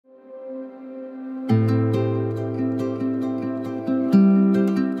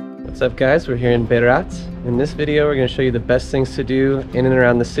What's up guys, we're here in Berat. In this video we're going to show you the best things to do in and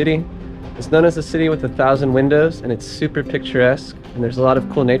around the city. It's known as the city with 1,000 windows and it's super picturesque and there's a lot of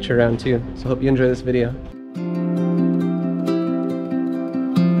cool nature around too. So hope you enjoy this video.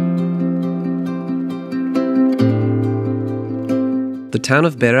 The town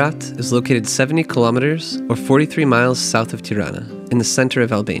of Berat is located 70 kilometers or 43 miles south of Tirana in the center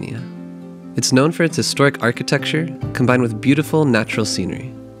of Albania. It's known for its historic architecture combined with beautiful natural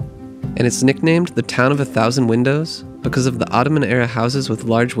scenery. And it's nicknamed the Town of 1,000 Windows because of the Ottoman-era houses with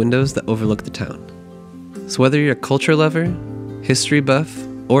large windows that overlook the town. So whether you're a culture lover, history buff,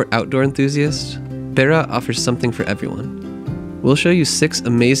 or outdoor enthusiast, Berat offers something for everyone. We'll show you 6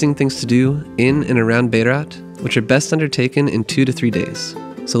 amazing things to do in and around Berat, which are best undertaken in 2 to 3 days.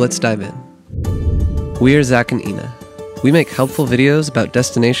 So let's dive in. We are Zach and Ina. We make helpful videos about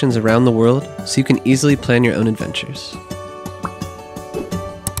destinations around the world so you can easily plan your own adventures.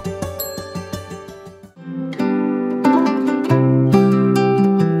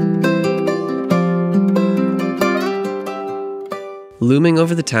 Looming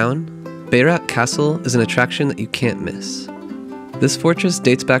over the town, Berat Castle is an attraction that you can't miss. This fortress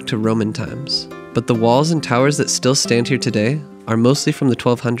dates back to Roman times, but the walls and towers that still stand here today are mostly from the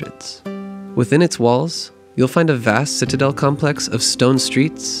 1200s. Within its walls, you'll find a vast citadel complex of stone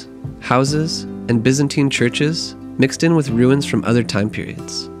streets, houses, and Byzantine churches mixed in with ruins from other time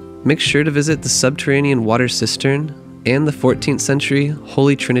periods. Make sure to visit the subterranean water cistern and the 14th century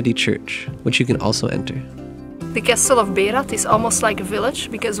Holy Trinity Church, which you can also enter. The castle of Berat is almost like a village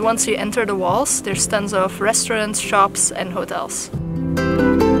because once you enter the walls, there's tons of restaurants, shops and hotels.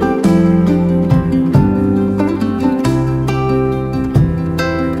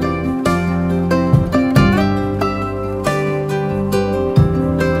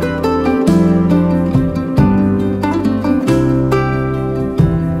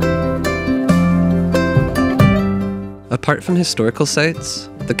 Apart from historical sites,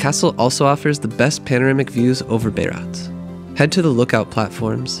 the castle also offers the best panoramic views over Berat. Head to the lookout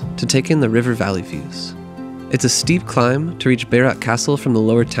platforms to take in the river valley views. It's a steep climb to reach Berat Castle from the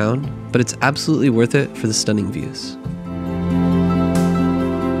lower town, but it's absolutely worth it for the stunning views.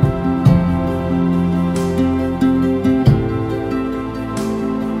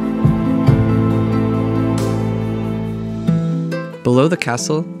 Below the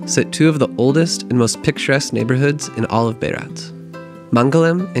castle sit 2 of the oldest and most picturesque neighborhoods in all of Berat.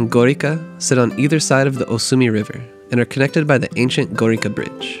 Mangalem and Gorica sit on either side of the Osumi River and are connected by the ancient Gorica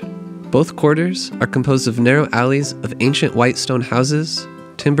Bridge. Both quarters are composed of narrow alleys of ancient white stone houses,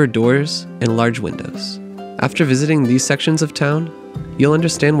 timber doors, and large windows. After visiting these sections of town, you'll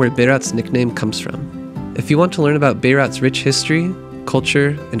understand where Berat's nickname comes from. If you want to learn about Berat's rich history,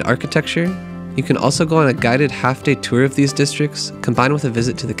 culture, and architecture, you can also go on a guided half-day tour of these districts combined with a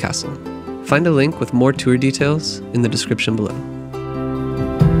visit to the castle. Find a link with more tour details in the description below.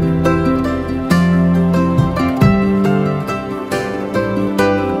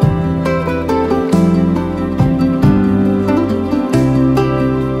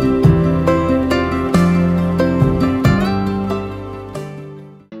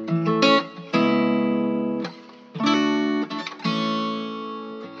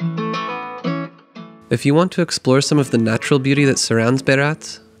 If you want to explore some of the natural beauty that surrounds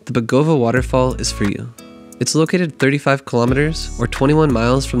Berat, the Bagova waterfall is for you. It's located 35 kilometers or 21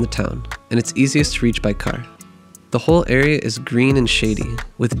 miles from the town, and it's easiest to reach by car. The whole area is green and shady,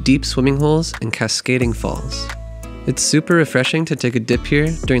 with deep swimming holes and cascading falls. It's super refreshing to take a dip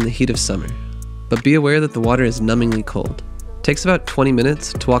here during the heat of summer, but be aware that the water is numbingly cold. It takes about 20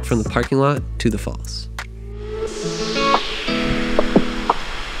 minutes to walk from the parking lot to the falls.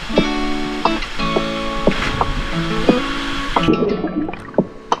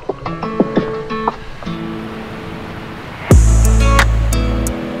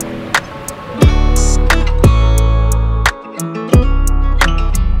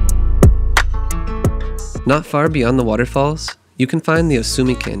 Not far beyond the waterfalls, you can find the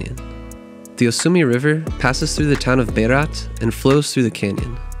Osumi Canyon. The Osumi River passes through the town of Berat and flows through the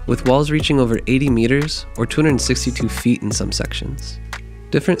canyon, with walls reaching over 80 meters or 262 feet in some sections.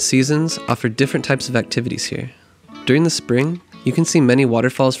 Different seasons offer different types of activities here. During the spring, you can see many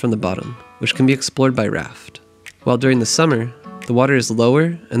waterfalls from the bottom, which can be explored by raft. While during the summer, the water is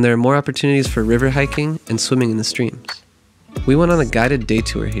lower and there are more opportunities for river hiking and swimming in the streams. We went on a guided day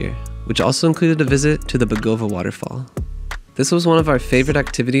tour here, which also included a visit to the Bagova waterfall. This was one of our favorite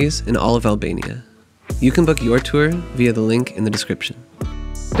activities in all of Albania. You can book your tour via the link in the description.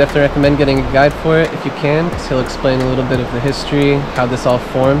 Definitely recommend getting a guide for it if you can, because he'll explain a little bit of the history, how this all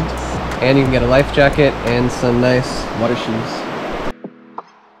formed. And you can get a life jacket and some nice water shoes.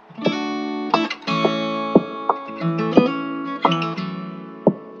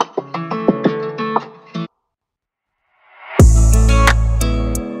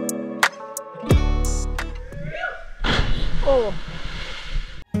 Oh.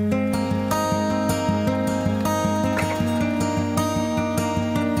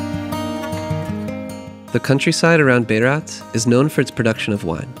 The countryside around Berat is known for its production of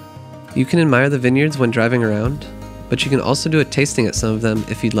wine. You can admire the vineyards when driving around, but you can also do a tasting at some of them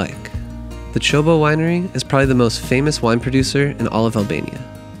if you'd like. The Chobo winery is probably the most famous wine producer in all of Albania.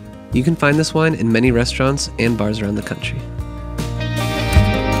 You can find this wine in many restaurants and bars around the country.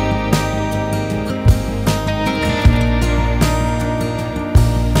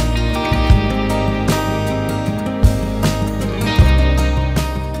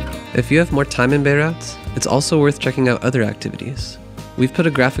 If you have more time in Berat, it's also worth checking out other activities. We've put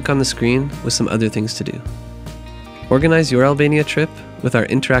a graphic on the screen with some other things to do. Organize your Albania trip with our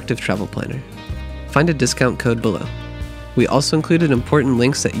interactive travel planner. Find a discount code below. We also included important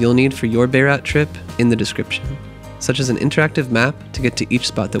links that you'll need for your Berat trip in the description, such as an interactive map to get to each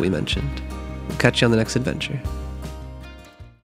spot that we mentioned. We'll catch you on the next adventure.